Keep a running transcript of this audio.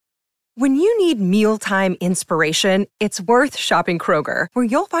When you need mealtime inspiration, it's worth shopping Kroger, where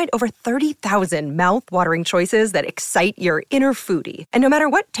you'll find over 30,000 mouth-watering choices that excite your inner foodie. And no matter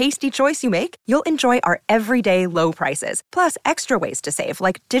what tasty choice you make, you'll enjoy our everyday low prices, plus extra ways to save,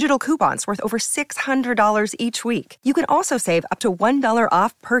 like digital coupons worth over $600 each week. You can also save up to $1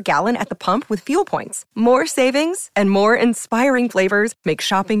 off per gallon at the pump with fuel points. More savings and more inspiring flavors make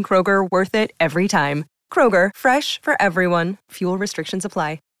shopping Kroger worth it every time. Kroger, fresh for everyone. Fuel restrictions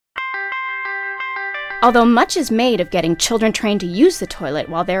apply. Although much is made of getting children trained to use the toilet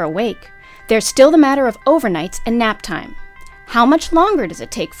while they're awake, there's still the matter of overnights and nap time. How much longer does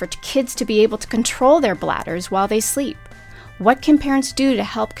it take for kids to be able to control their bladders while they sleep? What can parents do to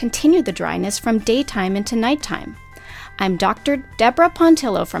help continue the dryness from daytime into nighttime? I'm Dr. Deborah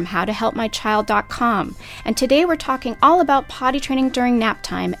Pontillo from howtohelpmychild.com, and today we're talking all about potty training during nap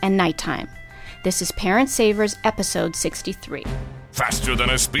time and nighttime. This is Parent Savers, episode 63. Faster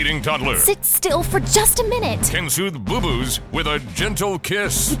than a speeding toddler. Sit still for just a minute. Can soothe boo-boos with a gentle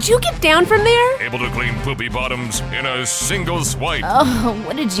kiss. Would you get down from there? Able to clean poopy bottoms in a single swipe. Oh,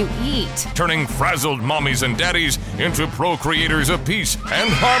 what did you eat? Turning frazzled mommies and daddies into pro-creators of peace and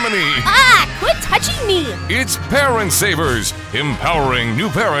harmony. Ah, quit touching me. It's Parent Savers, empowering new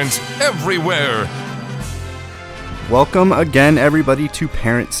parents everywhere. Welcome again, everybody, to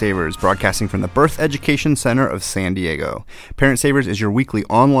Parent Savers, broadcasting from the Birth Education Center of San Diego. Parent Savers is your weekly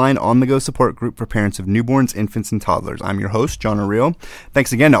online, on-the-go support group for parents of newborns, infants, and toddlers. I'm your host, John O'Reilly.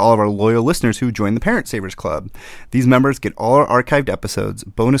 Thanks again to all of our loyal listeners who joined the Parent Savers Club. These members get all our archived episodes,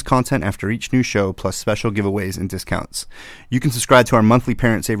 bonus content after each new show, plus special giveaways and discounts. You can subscribe to our monthly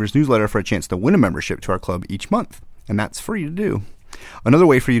Parent Savers newsletter for a chance to win a membership to our club each month, and that's free to do. Another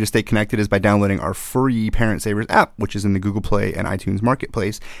way for you to stay connected is by downloading our free Parent Savers app, which is in the Google Play and iTunes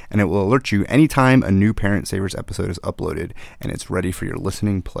Marketplace, and it will alert you anytime a new Parent Savers episode is uploaded, and it's ready for your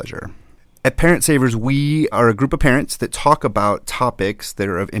listening pleasure. At Parent Savers, we are a group of parents that talk about topics that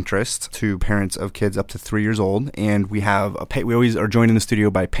are of interest to parents of kids up to 3 years old, and we always are joined in the studio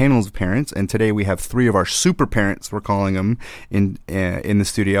by panels of parents, and today we have three of our super parents, we're calling them, in the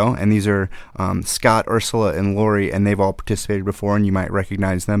studio, and these are Scott, Ursula, and Lori, and they've all participated before, and you might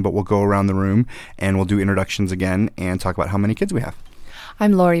recognize them, but we'll go around the room, and we'll do introductions again, and talk about how many kids we have.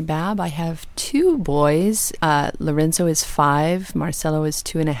 I'm Lori Babb. I have two boys. Lorenzo is 5, Marcelo is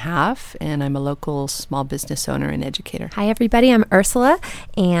 2.5, and I'm a local small business owner and educator. Hi, everybody. I'm Ursula,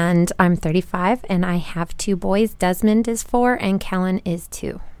 and I'm 35, and I have two boys. Desmond is 4, and Callan is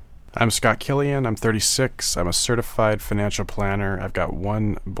 2. I'm Scott Killian. I'm 36. I'm a certified financial planner. I've got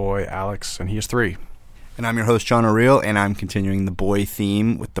one boy, Alex, and he is 3. And I'm your host, John O'Reilly, and I'm continuing the boy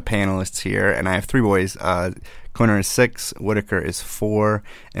theme with the panelists here. And I have 3 boys. Connor is 6, Whitaker is 4,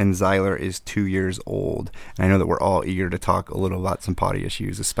 and Zyler is 2 years old. And I know that we're all eager to talk a little about some potty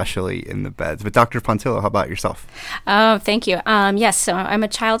issues, especially in the beds. But Dr. Pontillo, how about yourself? Oh, thank you. Yes, so I'm a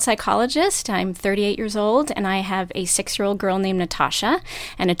child psychologist. I'm 38 years old, and I have a 6-year-old girl named Natasha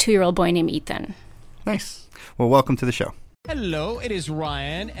and a 2-year-old boy named Ethan. Nice. Well, welcome to the show. Hello, it is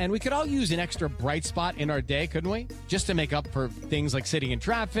Ryan, and we could all use an extra bright spot in our day, couldn't we? Just to make up for things like sitting in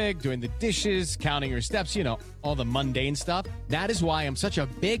traffic, doing the dishes, counting your steps, all the mundane stuff. That is why I'm such a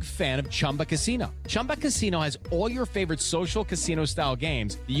big fan of Chumba Casino. Chumba Casino has all your favorite social casino-style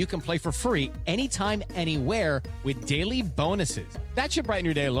games that you can play for free anytime, anywhere with daily bonuses. That should brighten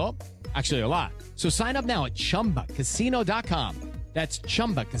your day a little. Actually, a lot. So sign up now at ChumbaCasino.com. That's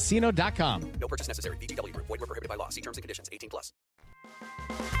ChumbaCasino.com. No purchase necessary. VGW Group. Void where prohibited by law. See terms and conditions. 18+.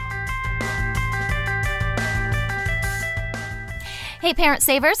 Hey, Parent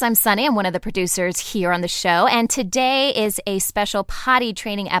Savers. I'm Sunny. I'm one of the producers here on the show. And today is a special potty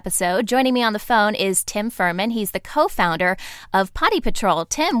training episode. Joining me on the phone is Tim Furman. He's the co-founder of Potty Patrol.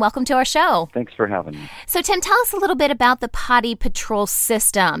 Tim, welcome to our show. Thanks for having me. So, Tim, tell us a little bit about the Potty Patrol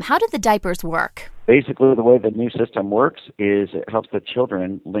system. How do the diapers work? Basically, the way the new system works is it helps the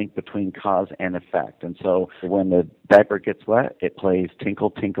children link between cause and effect. And so when the diaper gets wet, it plays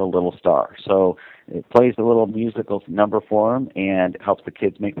Tinkle, Tinkle, Little Star. So it plays a little musical number for them and helps the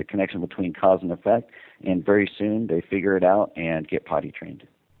kids make the connection between cause and effect. And very soon they figure it out and get potty trained.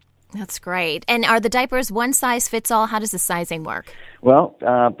 That's great. And are the diapers one size fits all? How does the sizing work? Well,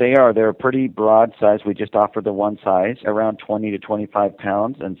 they are. They're a pretty broad size. We just offer the one size, around 20 to 25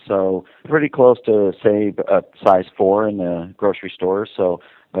 pounds, and so pretty close to, say, a size 4 in the grocery store. So,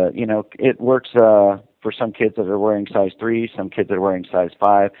 but, it works for some kids that are wearing size 3, some kids that are wearing size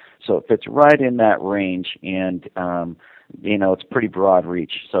 5. So it fits right in that range, and, it's pretty broad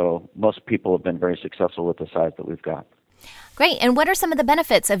reach. So most people have been very successful with the size that we've got. Great. And what are some of the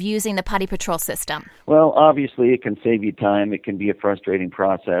benefits of using the Potty Patrol system? Well, obviously, it can save you time. It can be a frustrating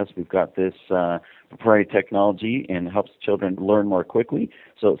process. We've got this proprietary technology and helps children learn more quickly,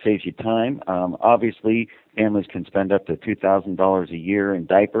 so it saves you time. Obviously, families can spend up to $2,000 a year in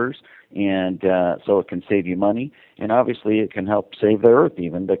diapers, and so it can save you money. And obviously, it can help save the earth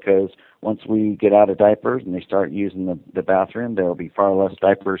even, because once we get out of diapers and they start using the bathroom, there will be far less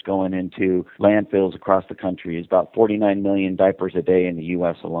diapers going into landfills across the country. It's about 49 million diapers a day in the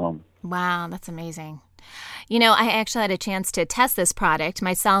U.S. alone. Wow, that's amazing. You know, I actually had a chance to test this product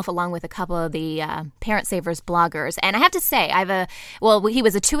myself along with a couple of the Parent Savers bloggers. And I have to say, he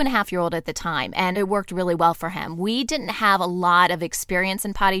was a 2.5-year-old at the time, and it worked really well for him. We didn't have a lot of experience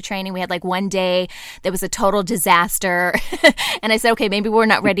in potty training. We had like one day that was a total disaster. And I said, okay, maybe we're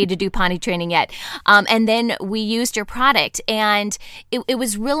not ready to do potty training yet. And then we used your product, and it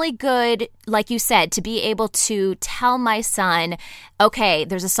was really good, like you said, to be able to tell my son, okay,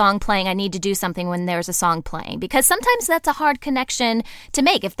 there's a song playing, I need to do something when there's a song playing. Because sometimes that's a hard connection to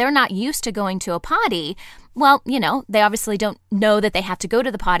make. If they're not used to going to a potty, well, you know, they obviously don't know that they have to go to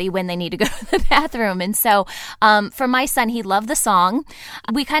the potty when they need to go to the bathroom. And so for my son, he loved the song.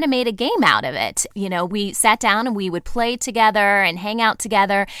 We kind of made a game out of it. You know, we sat down and we would play together and hang out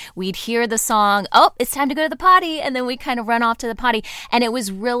together. We'd hear the song, oh, it's time to go to the potty. And then we kind of run off to the potty. And it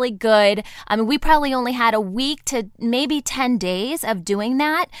was really good. I mean, we probably only had a week to maybe 10 days of doing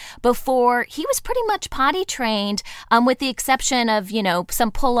that before he was pretty much potty trained, with the exception of, you know,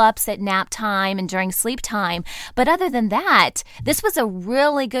 some pull-ups at nap time and during sleep time. But other than that, this was a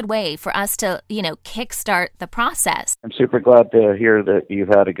really good way for us to, you know, kickstart the process. I'm super glad to hear that you've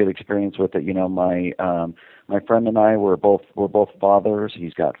had a good experience with it. You know, my friend and I we're both fathers.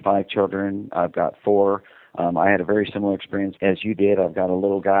 He's got 5 children. I've got 4. I had a very similar experience as you did. I've got a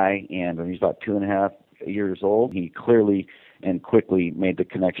little guy, and he's about 2.5 years old. He clearly and quickly made the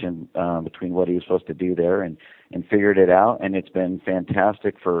connection between what he was supposed to do there and figured it out, and it's been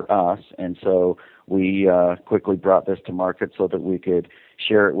fantastic for us. And so we quickly brought this to market so that we could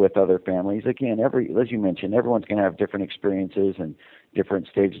share it with other families. Again, as you mentioned, everyone's going to have different experiences and different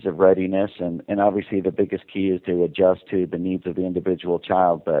stages of readiness, and obviously the biggest key is to adjust to the needs of the individual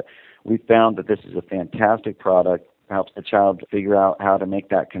child. But we found that this is a fantastic product. Helps the child figure out how to make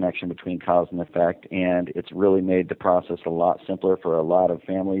that connection between cause and effect, and it's really made the process a lot simpler for a lot of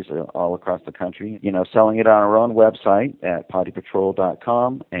families all across the country. You know, selling it on our own website at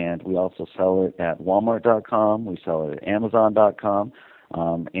pottypatrol.com, and we also sell it at walmart.com. We sell it at amazon.com.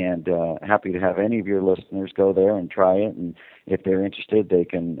 And happy to have any of your listeners go there and try it. And if they're interested, they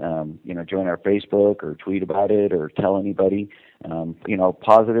can, join our Facebook or tweet about it or tell anybody.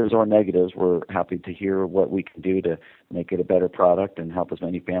 Positives or negatives, we're happy to hear what we can do to make it a better product and help as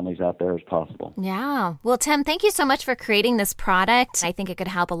many families out there as possible. Yeah. Well, Tim, thank you so much for creating this product. I think it could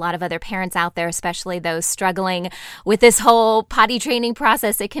help a lot of other parents out there, especially those struggling with this whole potty training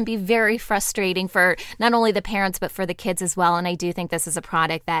process. It can be very frustrating for not only the parents, but for the kids as well. And I do think this is a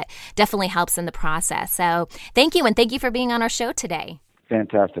product that definitely helps in the process. So thank you. And thank you for being on our show today.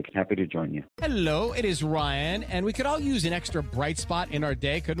 Fantastic. Happy to join you. Hello, it is Ryan, and we could all use an extra bright spot in our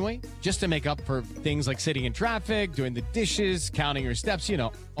day, couldn't we? Just to make up for things like sitting in traffic, doing the dishes, counting your steps,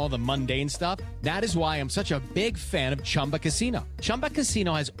 all the mundane stuff. That is why I'm such a big fan of Chumba Casino. Chumba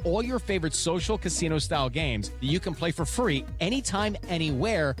Casino has all your favorite social casino-style games that you can play for free anytime,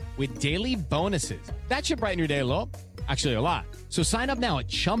 anywhere with daily bonuses. That should brighten your day a little. Actually, a lot. So sign up now at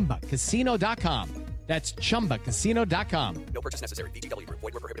ChumbaCasino.com. That's ChumbaCasino.com. No purchase necessary. VGW Group.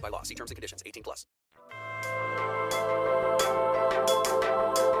 Void where prohibited by law. See terms and conditions. 18+.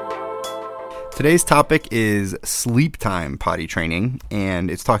 Today's topic is sleep time potty training,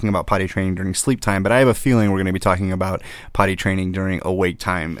 and it's talking about potty training during sleep time, but I have a feeling we're going to be talking about potty training during awake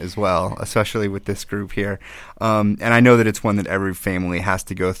time as well, especially with this group here. And I know that it's one that every family has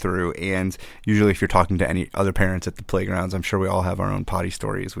to go through, and usually if you're talking to any other parents at the playgrounds, I'm sure we all have our own potty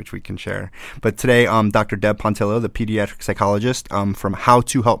stories, which we can share. But today, Dr. Deb Pontillo, the pediatric psychologist from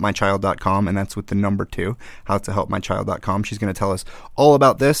howtohelpmychild.com, and that's with the number 2, howtohelpmychild.com. She's going to tell us all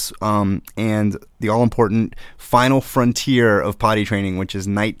about this, and the all-important final frontier of potty training, which is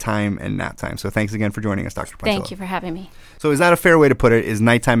nighttime and naptime. So thanks again for joining us, Dr. Pontillo. Thank you for having me. So is that a fair way to put it? Is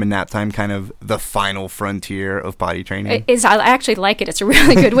nighttime and naptime kind of the final frontier of potty training? I actually like it. It's a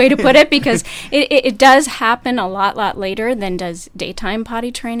really good way to put it because it does happen a lot later than does daytime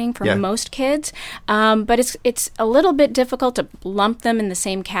potty training for most kids. But it's a little bit difficult to lump them in the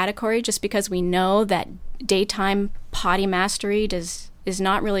same category just because we know that daytime potty mastery does is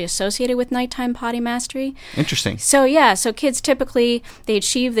not really associated with nighttime potty mastery. Interesting. So kids typically, they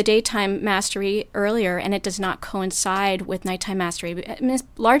achieve the daytime mastery earlier, and it does not coincide with nighttime mastery,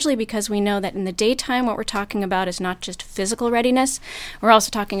 largely because we know that in the daytime what we're talking about is not just physical readiness. We're also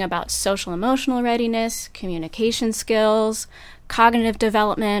talking about social emotional readiness, communication skills, cognitive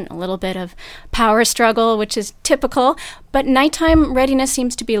development, a little bit of power struggle, which is typical. But nighttime readiness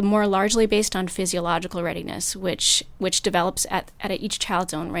seems to be more largely based on physiological readiness, which develops at each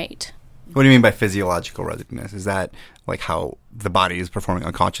child's own rate. What do you mean by physiological readiness? Is that like how the body is performing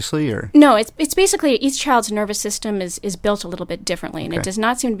unconsciously, or? No, it's basically each child's nervous system is built a little bit differently, and it does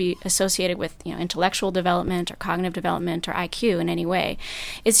not seem to be associated with intellectual development or cognitive development or IQ in any way.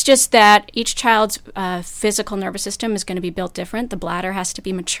 It's just that each child's physical nervous system is going to be built different. The bladder has to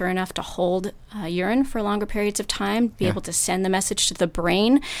be mature enough to hold urine for longer periods of time, be able to send the message to the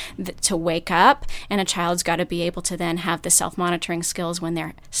brain to wake up, and a child's got to be able to then have the self-monitoring skills when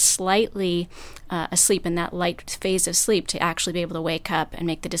they're slightly asleep in that light phase of sleep to actually be able to wake up and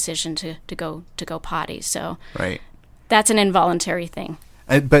make the decision to go potty. So that's an involuntary thing.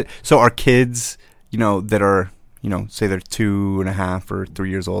 But so are kids, that are, say they're 2.5 or 3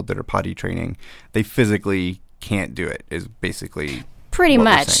 years old that are potty training, they physically can't do it, is basically pretty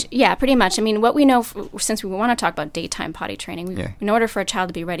much. Yeah, pretty much. I mean, what we know, since we want to talk about daytime potty training, in order for a child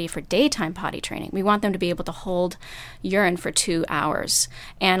to be ready for daytime potty training, we want them to be able to hold urine for 2 hours.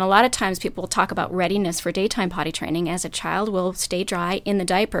 And a lot of times people will talk about readiness for daytime potty training as a child will stay dry in the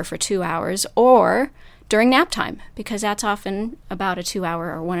diaper for 2 hours or during nap time, because that's often about a 2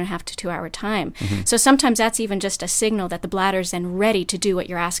 hour or 1.5 to 2 hour time. So sometimes that's even just a signal that the bladder's then ready to do what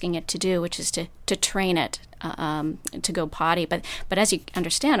you're asking it to do, which is to train it to go potty. But as you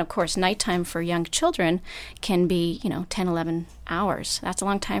understand, of course, nighttime for young children can be 10, 11 hours. That's a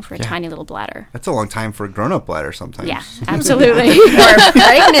long time for a tiny little bladder. That's a long time for a grown-up bladder sometimes. Yeah, absolutely. Or a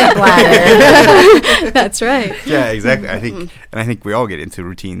pregnant bladder. That's right. Yeah, exactly. I think we all get into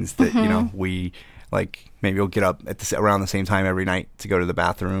routines that we like. Maybe we'll get up at around the same time every night to go to the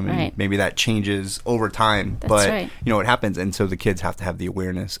bathroom, and maybe that changes over time. But it happens, and so the kids have to have the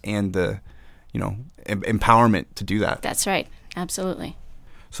awareness and the empowerment to do that. That's right. Absolutely.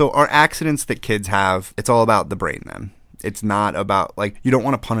 So our accidents that kids have, it's all about the brain then. It's not about, you don't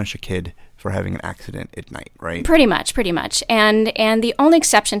want to punish a kid for having an accident at night, right? Pretty much. And the only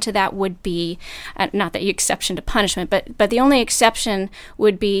exception to that would be, not the exception to punishment, but the only exception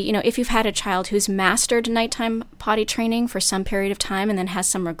would be, if you've had a child who's mastered nighttime potty training for some period of time and then has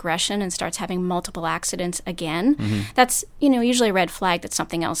some regression and starts having multiple accidents again, that's, usually a red flag that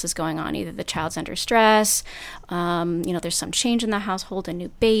something else is going on. Either the child's under stress, there's some change in the household, a new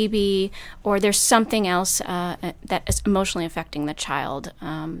baby, or there's something else that is emotionally affecting the child,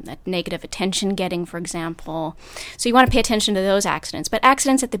 a negative attention getting, for example. So you want to pay attention to those accidents. But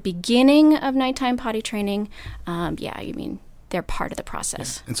accidents at the beginning of nighttime potty training, they're part of the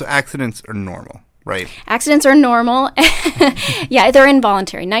process. Yeah. And so accidents are normal, right? Accidents are normal. Yeah, they're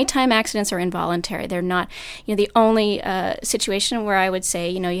involuntary. Nighttime accidents are involuntary. They're not, the only situation where I would say,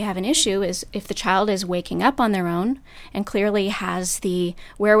 you have an issue is if the child is waking up on their own and clearly has the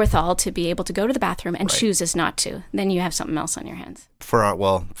wherewithal to be able to go to the bathroom and chooses not to. Then you have something else on your hands. For our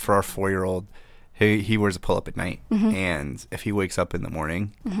 4-year-old, he wears a pull-up at night, and if he wakes up in the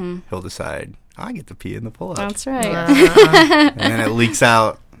morning, he'll decide, I get to pee in the pull-up. That's right. And then it leaks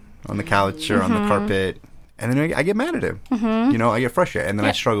out on the couch or on the carpet, and then I get mad at him. I get frustrated, and then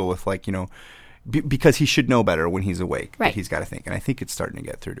I struggle with because he should know better when he's awake. Right. That he's got to think, and I think it's starting to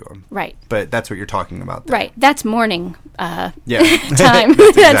get through to him. Right. But that's what you're talking about there. Right. That's morning time.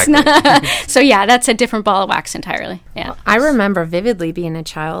 That's not. So yeah, that's a different ball of wax entirely. Yeah. Well, I remember vividly being a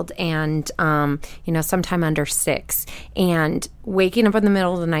child and sometime under 6 and waking up in the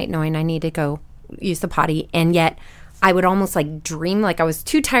middle of the night knowing I need to go use the potty, and yet I would almost dream, I was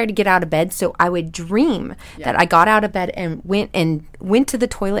too tired to get out of bed, so I would dream that I got out of bed and went to the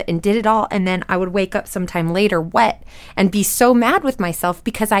toilet and did it all, and then I would wake up sometime later wet and be so mad with myself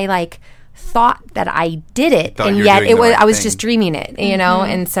because I thought that I did it, and yet I was just dreaming it,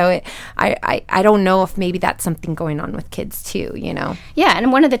 and so I don't know if maybe that's something going on with kids too, Yeah,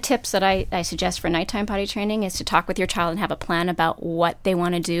 and one of the tips that I suggest for nighttime potty training is to talk with your child and have a plan about what they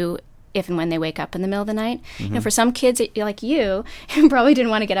want to do if and when they wake up in the middle of the night. For some kids like you probably didn't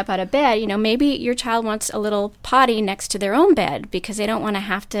want to get up out of bed, maybe your child wants a little potty next to their own bed because they don't want to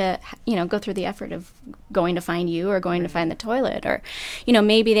have to, go through the effort of going to find you or going to find the toilet, or,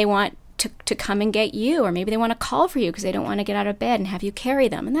 maybe they want to come and get you, or maybe they want to call for you because they don't want to get out of bed and have you carry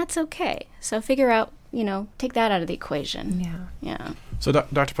them, and that's okay. So figure out, take that out of the equation. Yeah. So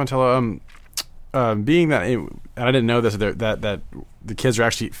Dr. Pontello, being that, and I didn't know this, that the kids are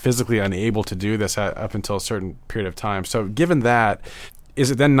actually physically unable to do this up until a certain period of time. So given that, is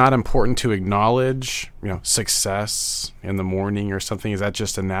it then not important to acknowledge, success in the morning or something? Is that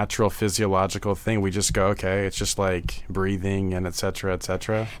just a natural physiological thing? We just go, okay, it's just like breathing and et cetera, et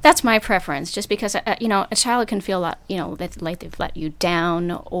cetera? That's my preference, just because, a child can feel like they've let you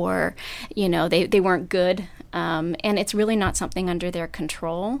down, or, they weren't good. And it's really not something under their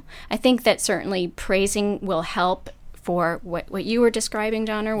control. I think that certainly praising will help for what you were describing,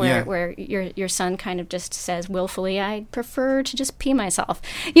 Donner, where your son kind of just says willfully, I prefer to just pee myself.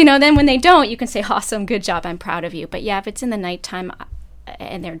 Then when they don't, you can say, awesome, good job, I'm proud of you. But yeah, if it's in the nighttime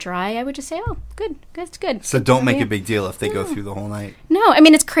and they're dry, I would just say, oh, good, it's good. So don't make a big deal if they go through the whole night. No, I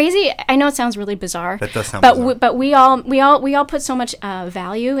mean, it's crazy. I know it sounds really bizarre. That does sound bizarre. But we all put so much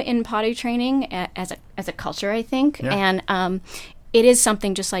value in potty training as a culture, I think. Yeah. And it is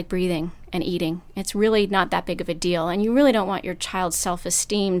something just like breathing and eating. It's really not that big of a deal. And you really don't want your child's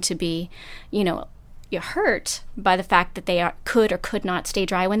self-esteem to be, you're hurt by the fact that they could or could not stay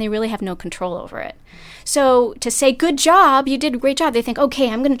dry when they really have no control over it. So to say, good job, you did a great job, they think, okay,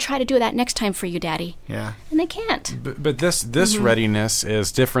 I'm going to try to do that next time for you, Daddy. Yeah. And they can't. But this readiness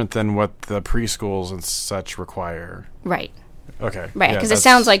is different than what the preschools and such require. Right. Okay. Right, because it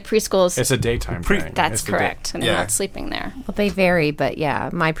sounds like preschools... It's a daytime thing. That's correct, and they're not sleeping there. Well, they vary, but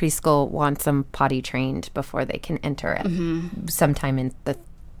yeah, my preschool wants them potty trained before they can enter it. Sometime in the,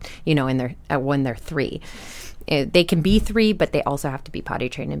 when they're 3. They can be 3, but they also have to be potty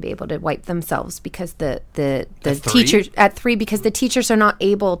trained and be able to wipe themselves, because the teachers at 3, because the teachers are not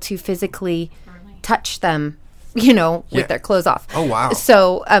able to physically touch them, with their clothes off. Oh, wow.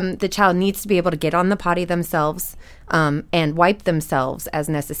 So the child needs to be able to get on the potty themselves and wipe themselves as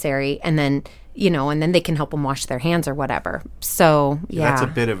necessary, and then they can help them wash their hands or whatever. So yeah, that's a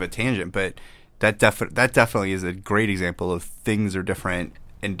bit of a tangent, but that definitely is a great example of things are different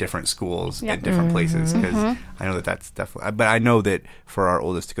in different schools in different places, because I know that's definitely, but I know that for our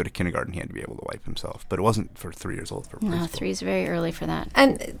oldest to go to kindergarten, he had to be able to wipe himself, but it wasn't for 3 years old. No, 3 is very early for that.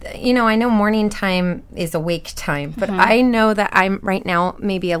 And I know morning time is awake time, but I know that I'm right now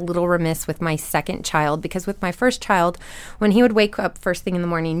maybe a little remiss with my second child, because with my first child, when he would wake up first thing in the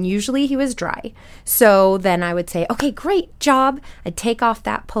morning, usually he was dry. So then I would say, okay, great job. I'd take off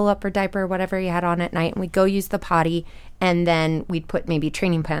that pull-up or diaper or whatever he had on at night, and we'd go use the potty. And then we'd put maybe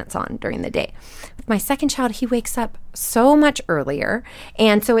training pants on during the day. With my second child, he wakes up so much earlier.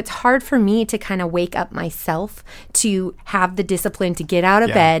 And so it's hard for me to kind of wake up myself to have the discipline to get out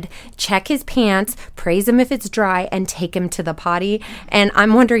of bed, check his pants, praise him if it's dry, and take him to the potty. And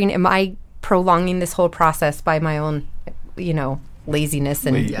I'm wondering, am I prolonging this whole process by my own, laziness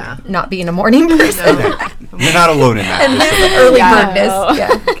and not being a morning person? No. You're not alone in that. And early birdness. Yeah.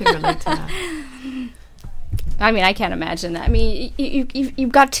 I can relate to that. I mean, I can't imagine that. I mean,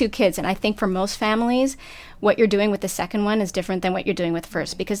 you've got 2 kids, and I think for most families, what you're doing with the second one is different than what you're doing with the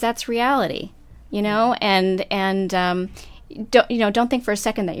first, because that's reality, and don't think for a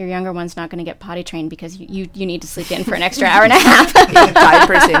second that your younger one's not going to get potty trained because you need to sleep in for an extra hour and a half.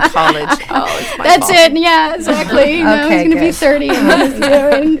 5% in college. Oh, it's my That's fault. it. Yeah, exactly. He's going to be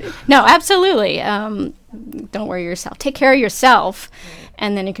 30. No, absolutely. Don't worry yourself. Take care of yourself,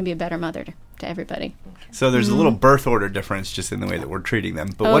 and then you can be a better mother to everybody. So there's a little birth order difference just in the way that we're treating them.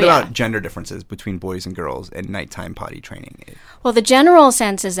 But what about gender differences between boys and girls and nighttime potty training? Well, the general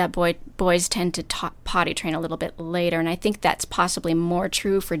sense is that boys tend to potty train a little bit later, and I think that's possibly more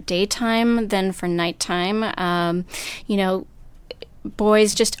true for daytime than for nighttime.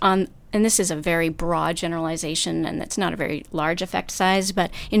 Boys just on... And this is a very broad generalization, and it's not a very large effect size,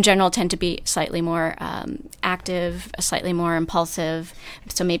 but in general tend to be slightly more active, slightly more impulsive,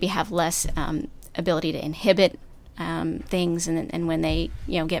 so maybe have less ability to inhibit things, and when they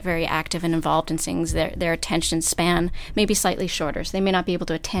get very active and involved in things, their attention span may be slightly shorter, so they may not be able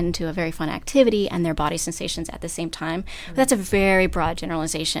to attend to a very fun activity and their body sensations at the same time. But that's a very broad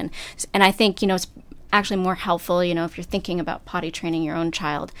generalization, and I think it's actually more helpful, if you're thinking about potty training your own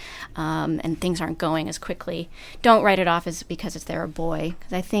child and things aren't going as quickly, don't write it off as because they're a boy,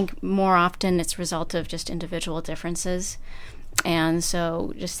 because I think more often it's a result of just individual differences. And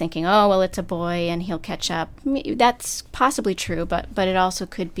so just thinking, oh, well, it's a boy and he'll catch up, that's possibly true, but it also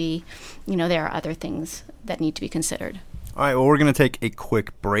could be, there are other things that need to be considered. All right, well, we're going to take a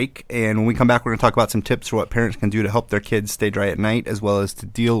quick break, and when we come back, we're going to talk about some tips for what parents can do to help their kids stay dry at night, as well as to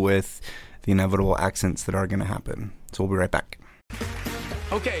deal with the inevitable accidents that are going to happen. So we'll be right back.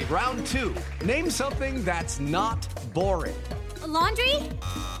 Okay, round 2. Name something that's not boring. A laundry?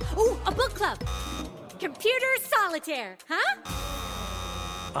 Ooh, a book club. Computer solitaire, huh?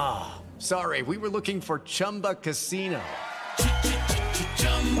 Ah, sorry, we were looking for Chumba Casino.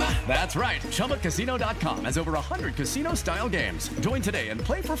 That's right. ChumbaCasino.com has over 100 casino-style games. Join today and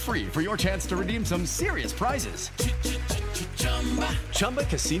play for free for your chance to redeem some serious prizes.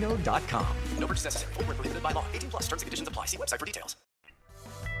 ChumbaCasino.com. No purchase necessary. Void where prohibited by law. 18 plus. Terms and conditions apply. See website for details.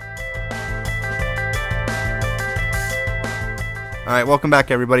 All right, welcome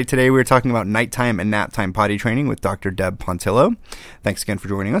back, everybody. Today we're talking about nighttime and naptime potty training with Dr. Deb Pontillo. Thanks again for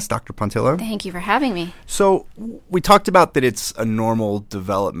joining us, Dr. Pontillo. Thank you for having me. So we talked about that it's a normal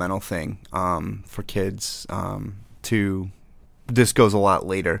developmental thing for kids to – this goes a lot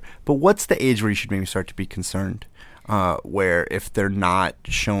later. But what's the age where you should maybe start to be concerned where if they're not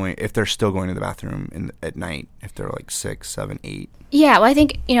showing – if they're still going to the bathroom at night, if they're like 6, 7, 8? Yeah, well, I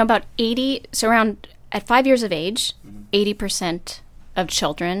think, about 80 – so around – at 5 years of age, 80% of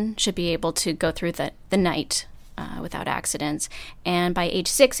children should be able to go through the night without accidents. And by age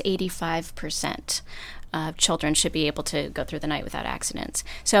 6, 85% of children should be able to go through the night without accidents.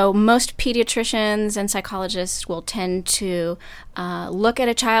 So most pediatricians and psychologists will tend to look at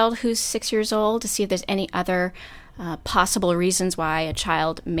a child who's 6 years old to see if there's any other possible reasons why a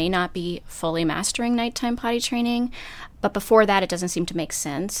child may not be fully mastering nighttime potty training. But before that, it doesn't seem to make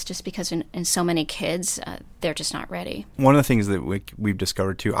sense just because in so many kids, they're just not ready. One of the things that we've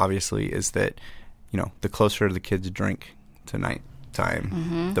discovered, too, obviously, is that, the closer the kids drink to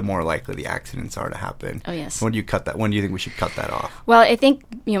nighttime, the more likely the accidents are to happen. Oh, yes. When do you cut that? When do you think we should cut that off? Well, I think,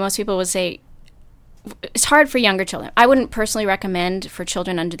 most people would say it's hard for younger children. I wouldn't personally recommend for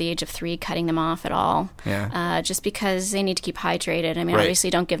children under the age of 3 cutting them off at all. Yeah. Just because they need to keep hydrated. I mean, obviously,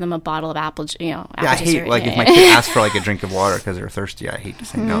 don't give them a bottle of apple juice. Yeah, I hate if my kid asks for a drink of water because they're thirsty. I hate to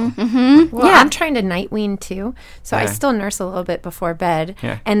say no. Well, I'm trying to night wean too, so I still nurse a little bit before bed.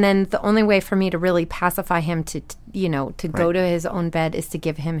 Yeah. And then the only way for me to really pacify him to go to his own bed is to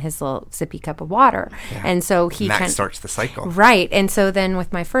give him his little sippy cup of water. Yeah. And so that starts the cycle. Right. And so then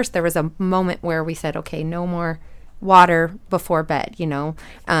with my first, there was a moment where we said, okay, no more water before bed,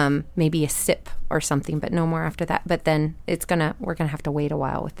 maybe a sip or something, but no more after that. But then we're gonna have to wait a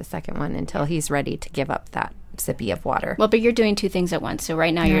while with the second one until he's ready to give up that sippy of water. Well, but you're doing 2 things at once. So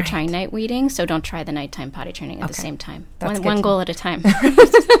right now you're trying night weeding, so don't try the nighttime potty training at the same time. One goal at a time.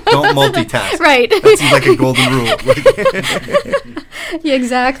 Don't multitask. Right. That seems like a golden rule. Yeah,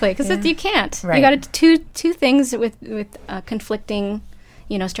 exactly, because you can't. Right. You got to do two things with conflicting,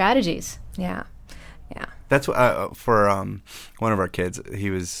 strategies. Yeah. Yeah. That's for one of our kids. He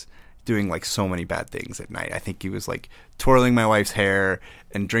was doing so many bad things at night. I think he was twirling my wife's hair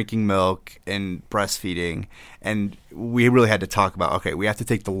and drinking milk and breastfeeding. And we really had to talk about, okay, we have to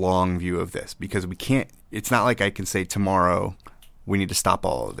take the long view of this because we can't. It's not like I can say tomorrow we need to stop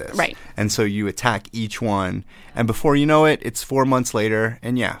all of this. Right. And so you attack each one, and before you know it, it's 4 months later,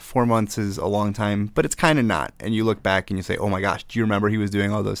 and 4 months is a long time, but it's kind of not. And you look back and you say, oh my gosh, do you remember he was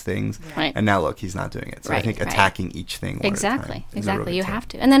doing all those things? Right. And now look, he's not doing it. So I think attacking each thing one exactly. at a time Exactly. You have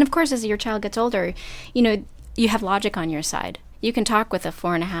to. And then, of course, as your child gets older, you have logic on your side. You can talk with a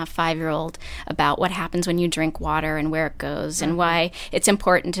 4.5, 5-year-old about what happens when you drink water and where it goes and why it's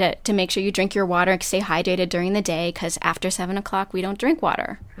important to make sure you drink your water and stay hydrated during the day because after 7 o'clock we don't drink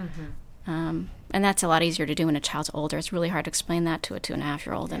water. And that's a lot easier to do when a child's older. It's really hard to explain that to a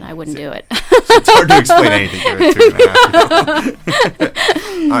 2.5-year-old, and I wouldn't do it. It's hard to explain anything to a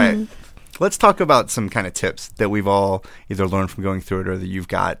 2.5-year-old. All right. Let's talk about some kind of tips that we've all either learned from going through it or that you've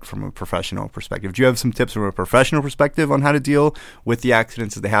got from a professional perspective. Do you have some tips from a professional perspective on how to deal with the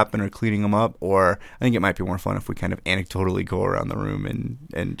accidents as they happen or cleaning them up? Or I think it might be more fun if we kind of anecdotally go around the room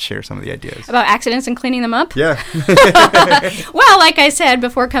and share some of the ideas. About accidents and cleaning them up? Yeah. Well, like I said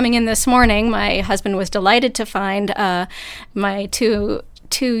before coming in this morning, my husband was delighted to find my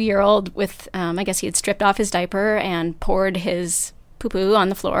two-year-old with, I guess he had stripped off his diaper and poured his poo-poo on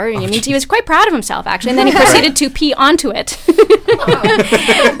the floor. I mean, he was quite proud of himself, actually, and then he proceeded to pee onto it. And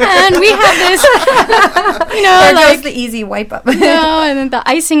we have this, there goes the easy wipe up. And then the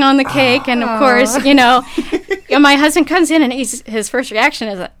icing on the cake, and of course, my husband comes in, and his first reaction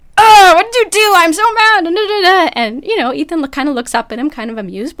is oh, what did you do? I'm so mad. And, Ethan kind of looks up at him, kind of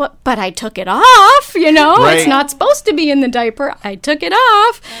amused, but I took it off, Right. It's not supposed to be in the diaper. I took it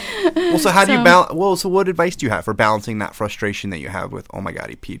off. Well, so how do you balance? So what advice do you have for balancing that frustration that you have with, oh my God,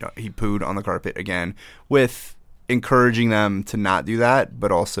 he pooed on the carpet again, with encouraging them to not do that,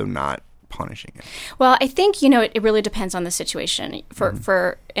 but also not punishing it? Well, I think, it really depends on the situation.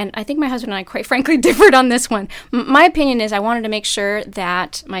 And I think my husband and I, quite frankly, differed on this one. My opinion is I wanted to make sure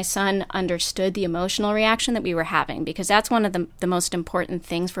that my son understood the emotional reaction that we were having, because that's one of the most important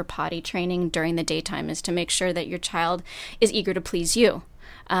things for potty training during the daytime, is to make sure that your child is eager to please you.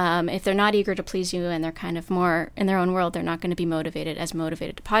 If they're not eager to please you and they're kind of more in their own world, they're not going to be motivated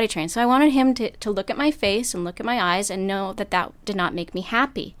to potty train. So I wanted him to look at my face and look at my eyes and know that did not make me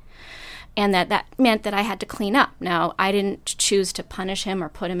happy. And that meant that I had to clean up. Now, I didn't choose to punish him or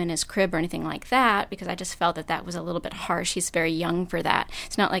put him in his crib or anything like that because I just felt that was a little bit harsh. He's very young for that.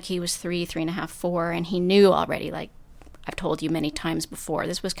 It's not like he was 3.5, 4, and he knew already, like I've told you many times before.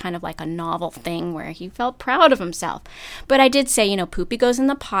 This was kind of like a novel thing where he felt proud of himself. But I did say, Poopy goes in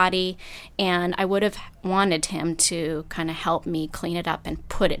the potty, and I would have wanted him to kind of help me clean it up and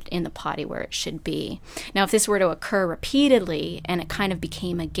put it in the potty where it should be. Now, if this were to occur repeatedly and it kind of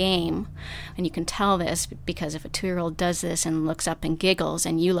became a game, and you can tell this because if a 2-year-old does this and looks up and giggles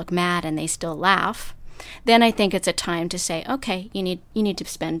and you look mad and they still laugh, then I think it's a time to say, okay, you need to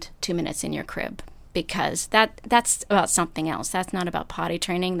spend 2 minutes in your crib. Because that's about something else. That's not about potty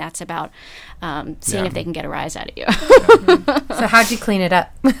training. That's about seeing if they can get a rise out of you. So how'd you clean it up?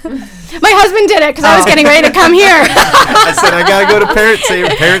 My husband did it because I was getting ready to come here. I said, I got to go to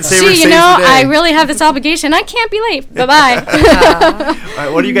Parent Saver See, I really have this obligation. I can't be late. Bye-bye. All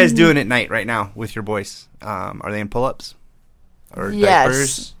right, what are you guys doing at night right now with your boys? Are they in pull-ups? Or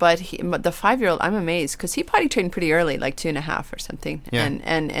yes, diapers? but the 5-year-old, I'm amazed because he potty trained pretty early, like 2.5 or something.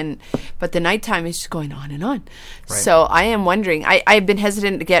 Yeah. But the nighttime is just going on and on. Right. So I am wondering. I've been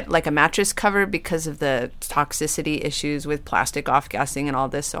hesitant to get like a mattress cover because of the toxicity issues with plastic off-gassing and all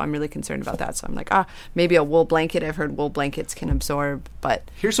this. So I'm really concerned about that. So I'm like, maybe a wool blanket. I've heard wool blankets can absorb.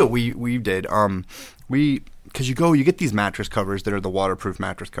 But here's what we did. Because you get these mattress covers that are the waterproof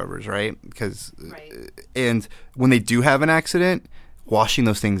mattress covers, right? And when they do have an accident, washing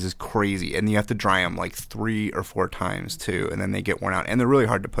those things is crazy, and you have to dry them like 3 or 4 times too, and then they get worn out, and they're really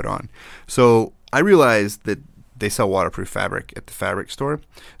hard to put on. So I realized that they sell waterproof fabric at the fabric store.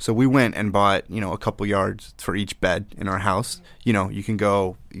 So we went and bought, a couple yards for each bed in our house. You can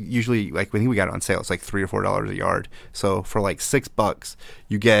go, usually, like, I think we got it on sale. It's like $3 or $4 a yard. So for like $6,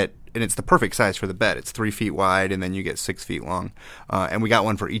 you get, and it's the perfect size for the bed. It's 3 feet wide, and then you get 6 feet long. And we got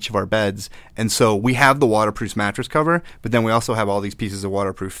one for each of our beds. And so we have the waterproof mattress cover, but then we also have all these pieces of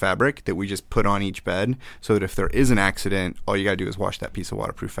waterproof fabric that we just put on each bed so that if there is an accident, all you got to do is wash that piece of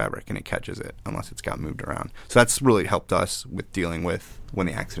waterproof fabric, and it catches it unless it's got moved around. So that's really helped us with dealing with when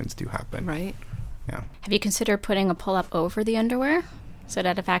the accidents do happen. Right. Yeah. Have you considered putting a pull-up over the underwear so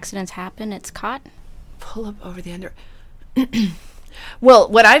that if accidents happen, it's caught? Pull up over the underwear. Well,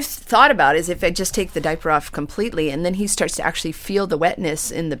 what I've thought about is if I just take the diaper off completely and then he starts to actually feel the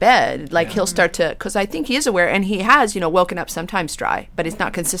wetness in the bed, like he'll start to, because I think he is aware, and he has, woken up sometimes dry, but it's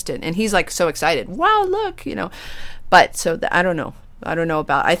not consistent. And he's like so excited. Wow, look, But so I don't know.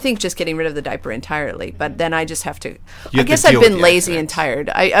 I think just getting rid of the diaper entirely, but then I just have to, I guess I've been lazy and tired.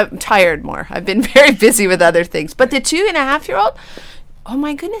 I'm tired more. I've been very busy with other things. But the 2.5-year-old, oh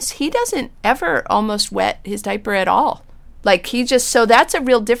my goodness, he doesn't ever almost wet his diaper at all. Like so that's a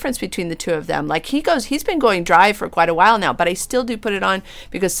real difference between the two of them. Like he's been going dry for quite a while now, but I still do put it on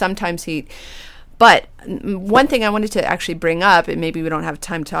because sometimes but one thing I wanted to actually bring up, and maybe we don't have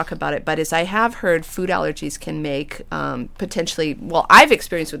time to talk about it, but is I have heard food allergies can make potentially, I've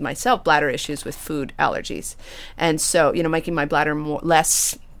experienced with myself bladder issues with food allergies. And so, making my bladder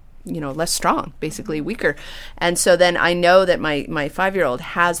less strong, basically weaker. And so then I know that my 5-year-old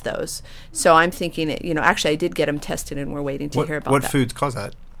has those. So I'm thinking, actually I did get him tested and we're waiting to hear about that. What foods cause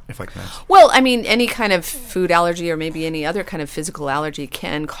that, if I can ask? Well, I mean, any kind of food allergy or maybe any other kind of physical allergy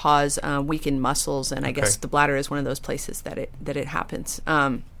can cause weakened muscles. And I guess the bladder is one of those places that it happens.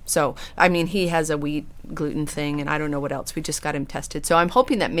 So, I mean, he has a wheat gluten thing and I don't know what else. We just got him tested. So I'm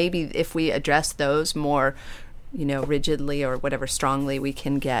hoping that maybe if we address those more rigidly or whatever strongly, we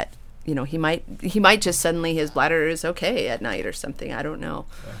can get, he might just suddenly his bladder is okay at night or something. I don't know.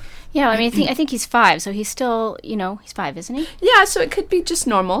 Yeah, I mean, I think he's 5, so he's still, he's 5, isn't he? Yeah, so it could be just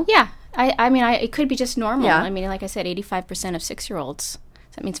normal. Yeah, I mean, it could be just normal. Yeah. I mean, like I said, 85% of 6-year-olds.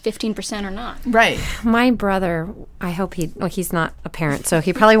 So that means 15% are not. Right. My brother, I hope he's not a parent, so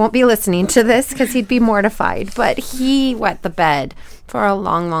he probably won't be listening to this because he'd be mortified. But he wet the bed for a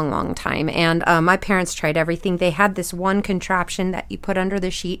long, long, long time. And my parents tried everything. They had this one contraption that you put under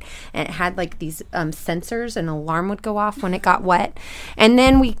the sheet, and it had like these sensors, and an alarm would go off when it got wet. And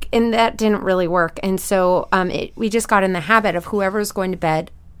then that didn't really work. And so we just got in the habit of whoever's going to bed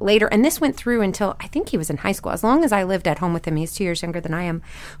later, and this went through until I think he was in high school. As long as I lived at home with him, he's 2 years younger than I am.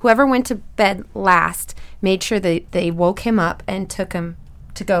 Whoever went to bed last made sure that they woke him up and took him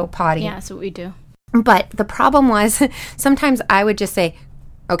to go potty. Yeah, that's what we do. But the problem was sometimes I would just say,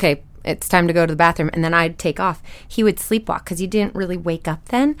 okay, it's time to go to the bathroom, and then I'd take off. He would sleepwalk because he didn't really wake up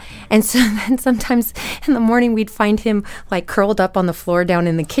then. And so then sometimes in the morning we'd find him like curled up on the floor down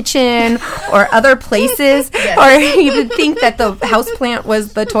in the kitchen or other places, or he would think that the houseplant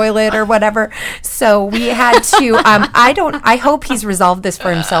was the toilet or whatever. So we had to, I hope he's resolved this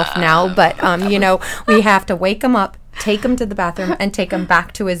for himself now, but, we have to wake him up, take him to the bathroom, and take him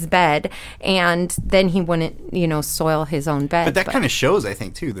back to his bed, and then he wouldn't, soil his own bed. But that kind of shows, I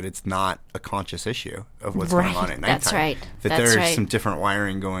think, too, that it's not a conscious issue of what's going on at nighttime. That's right. That there's some different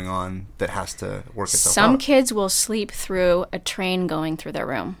wiring going on that has to work itself out. Some kids will sleep through a train going through their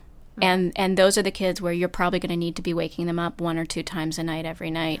room. And those are the kids where you're probably going to need to be waking them up 1 or 2 times a night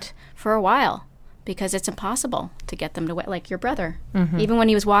every night for a while, because it's impossible to get them to wake, like your brother. Mm-hmm. Even when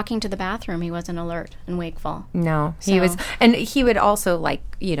he was walking to the bathroom, he wasn't alert and wakeful. No, he was. And he would also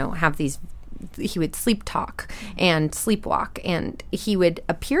have these, he would sleep talk and sleepwalk, and he would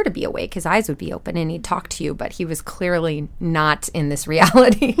appear to be awake. His eyes would be open and he'd talk to you, but he was clearly not in this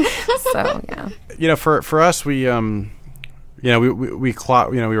reality. So, yeah. For us, we we were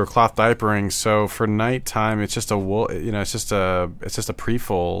cloth diapering, so for nighttime it's just a wool, it's just a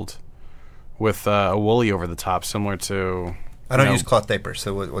pre-fold with a woolly over the top, similar to. I don't use cloth diapers,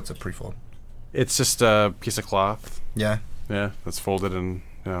 so what's a pre-fold? It's just a piece of cloth. Yeah. Yeah, that's folded and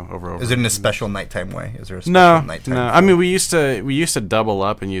over. Is it in a special nighttime way? Is there a special nighttime? No. I mean, we used to double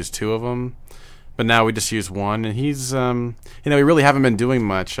up and use 2 of them, but now we just use 1. And he's, we really haven't been doing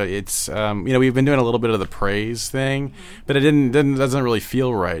much. It's, we've been doing a little bit of the praise thing, but it doesn't really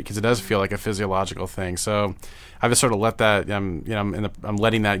feel right, because it does feel like a physiological thing. So I've just sort of let that, I'm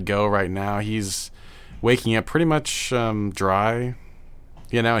letting that go right now. He's waking up pretty much dry,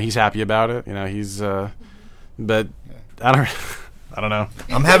 he's happy about it. But I don't know.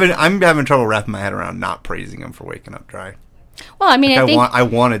 I'm having trouble wrapping my head around not praising him for waking up dry. Well, I mean, I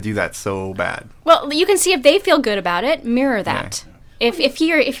want to do that so bad. Well, you can see if they feel good about it, mirror that. Yeah.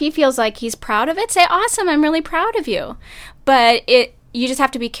 If he feels like he's proud of it, say, "Awesome, I'm really proud of you." But you just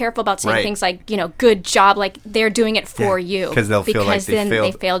have to be careful about saying things like, "Good job," like they're doing it for you, because they'll feel like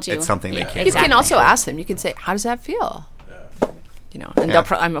they failed you. It's something they can't. You can also ask them. You can say, "How does that feel?"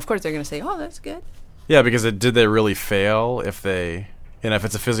 And of course they're going to say, "Oh, that's good." Yeah, because did they really fail? If they, if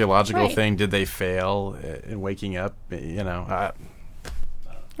it's a physiological thing, did they fail in waking up? Right.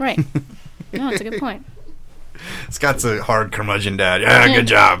 No, it's a good point. Scott's a hard curmudgeon dad. Yeah, good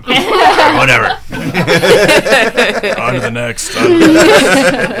job. Whatever. On to the next. All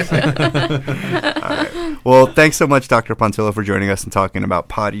right. Well, thanks so much, Dr. Pontillo, for joining us and talking about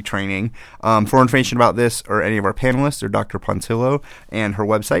potty training. For more information about this or any of our panelists or Dr. Pontillo and her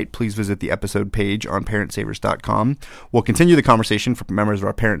website, please visit the episode page on parentsavers.com. We'll continue the conversation for members of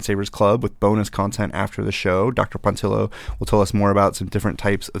our Parent Savers Club with bonus content after the show. Dr. Pontillo will tell us more about some different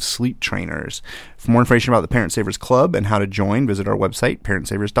types of sleep trainers. For more information about the Parent Savers Club and how to join, visit our website,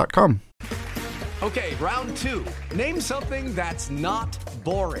 parentsavers.com. Okay, round 2. Name something that's not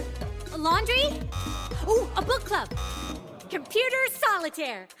boring. A laundry? Ooh, a book club. Computer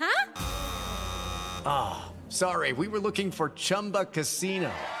solitaire, huh? Ah, sorry, we were looking for Chumba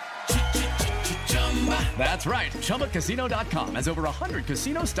Casino. That's right, ChumbaCasino.com has over 100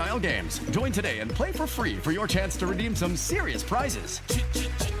 casino-style games. Join today and play for free for your chance to redeem some serious prizes.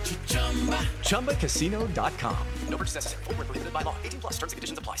 ChumbaCasino.com. No purchase necessary. Void where prohibited by law. 18+. Terms and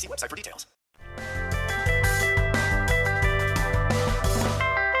conditions apply. See website for details.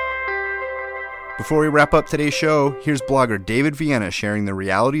 Before we wrap up today's show, here's blogger David Vienna sharing the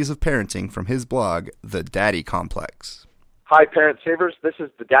realities of parenting from his blog, The Daddy Complex. Hi, Parent Savers. This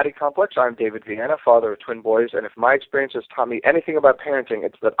is The Daddy Complex. I'm David Vienna, father of twin boys, and if my experience has taught me anything about parenting,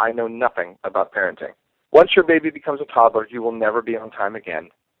 it's that I know nothing about parenting. Once your baby becomes a toddler, you will never be on time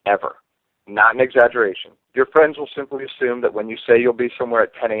again, ever. Not an exaggeration. Your friends will simply assume that when you say you'll be somewhere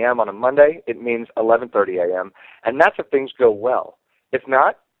at 10 a.m. on a Monday, it means 11:30 a.m., and that's if things go well. If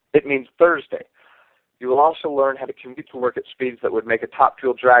not, it means Thursday. You will also learn how to commute to work at speeds that would make a top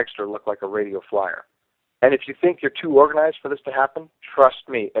fuel dragster look like a radio flyer. And if you think you're too organized for this to happen, trust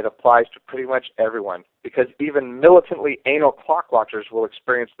me, it applies to pretty much everyone, because even militantly anal clock watchers will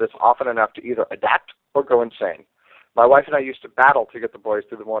experience this often enough to either adapt or go insane. My wife and I used to battle to get the boys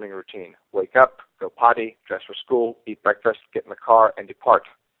through the morning routine. Wake up, go potty, dress for school, eat breakfast, get in the car, and depart.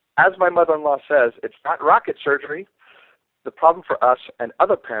 As my mother-in-law says, it's not rocket surgery. The problem for us and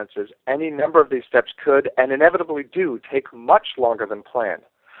other parents is any number of these steps could, and inevitably do, take much longer than planned.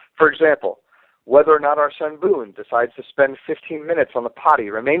 For example, whether or not our son Boone decides to spend 15 minutes on the potty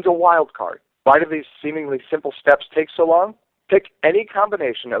remains a wild card. Why do these seemingly simple steps take so long? Pick any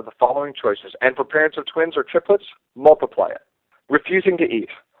combination of the following choices, and for parents of twins or triplets, multiply it. Refusing to eat.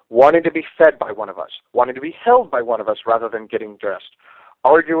 wanting to be fed by one of us, wanting to be held by one of us rather than getting dressed,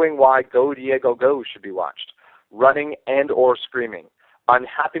 arguing why Go Diego Go should be watched, running and or screaming,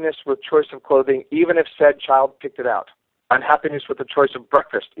 unhappiness with choice of clothing even if said child picked it out, unhappiness with the choice of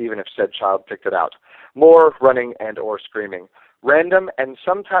breakfast even if said child picked it out, more running and or screaming, random and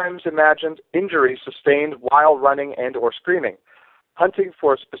sometimes imagined injuries sustained while running and or screaming, hunting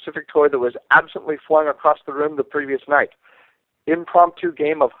for a specific toy that was absently flung across the room the previous night, impromptu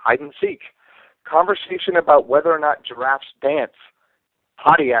game of hide and seek, conversation about whether or not giraffes dance,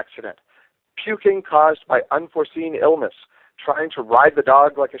 potty accident, puking caused by unforeseen illness, trying to ride the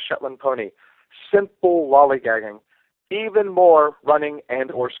dog like a Shetland pony, simple lollygagging, even more running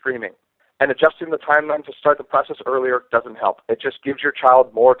and or screaming. And adjusting the timeline to start the process earlier doesn't help. It just gives your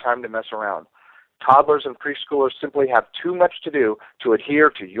child more time to mess around. Toddlers and preschoolers simply have too much to do to adhere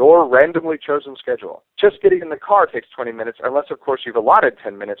to your randomly chosen schedule. Just getting in the car takes 20 minutes, unless, of course, you've allotted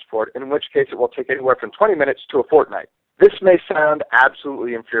 10 minutes for it, in which case it will take anywhere from 20 minutes to a fortnight. This may sound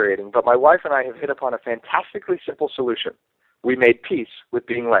absolutely infuriating, but my wife and I have hit upon a fantastically simple solution. We made peace with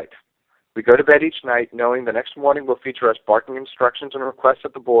being late. We go to bed each night knowing the next morning will feature us barking instructions and requests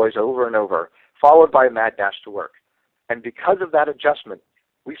at the boys over and over, followed by a mad dash to work. And because of that adjustment,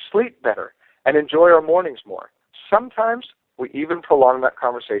 we sleep better and enjoy our mornings more. Sometimes we even prolong that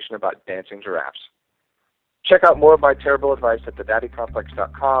conversation about dancing giraffes. Check out more of my terrible advice at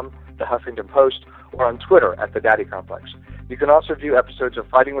thedaddycomplex.com, the Huffington Post, or on Twitter at thedaddycomplex. You can also view episodes of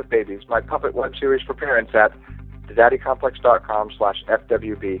Fighting with Babies, my puppet web series for parents, at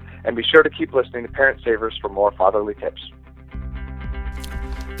thedaddycomplex.com/FWB, and be sure to keep listening to Parent Savers for more fatherly tips.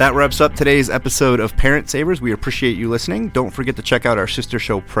 That wraps up today's episode of Parent Savers. We appreciate you listening. Don't forget to check out our sister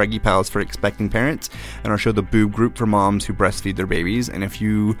show, Preggy Pals for Expecting Parents, and our show, The Boob Group, for moms who breastfeed their babies. And if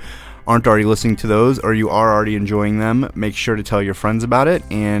you aren't already listening to those, or you are already enjoying them, make sure to tell your friends about it.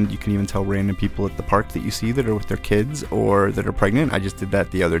 And you can even tell random people at the park that you see that are with their kids or that are pregnant. I just did that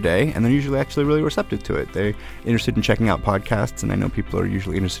the other day, and they're usually actually really receptive to it. They're interested in checking out podcasts, and I know people are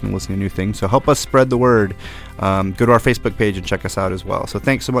usually interested in listening to new things. So help us spread the word. Go to our Facebook page and check us out as well. So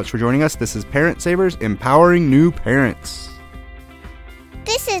thanks so much for joining us. This is Parent Savers, empowering new parents.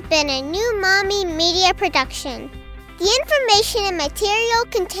 This has been a New Mommy Media production. The information and material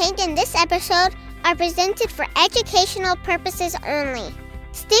contained in this episode are presented for educational purposes only.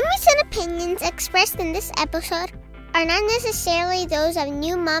 Statements and opinions expressed in this episode are not necessarily those of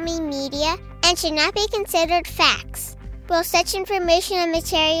New Mommy Media and should not be considered facts. While such information and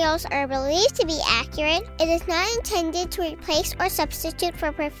materials are believed to be accurate, it is not intended to replace or substitute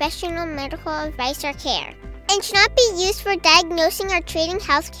for professional medical advice or care, and should not be used for diagnosing or treating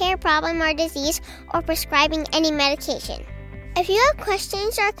healthcare problem or disease or prescribing any medication. If you have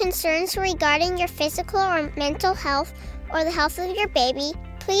questions or concerns regarding your physical or mental health or the health of your baby,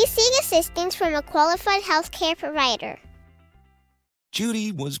 please seek assistance from a qualified healthcare provider.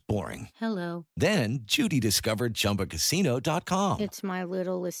 Judy was boring. Hello. Then Judy discovered ChumbaCasino.com. It's my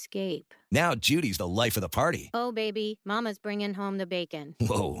little escape. Now Judy's the life of the party. Oh, baby, mama's bringing home the bacon.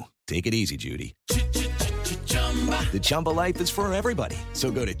 Whoa, take it easy, Judy. The Chumba life is for everybody. So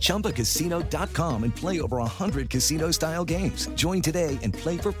go to ChumbaCasino.com and play over 100 casino-style games. Join today and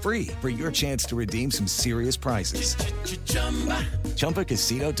play for free for your chance to redeem some serious prizes.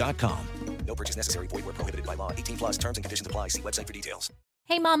 ChumbaCasino.com. No purchase necessary. Void where prohibited by law. 18+ terms and conditions apply. See website for details.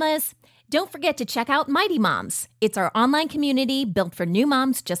 Hey, mamas. Don't forget to check out Mighty Moms. It's our online community built for new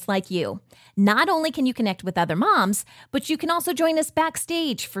moms just like you. Not only can you connect with other moms, but you can also join us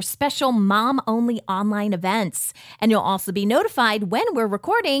backstage for special mom-only online events. And you'll also be notified when we're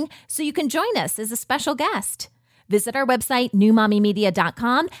recording, so you can join us as a special guest. Visit our website,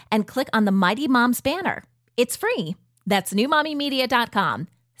 newmommymedia.com, and click on the Mighty Moms banner. It's free. That's newmommymedia.com.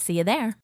 See you there.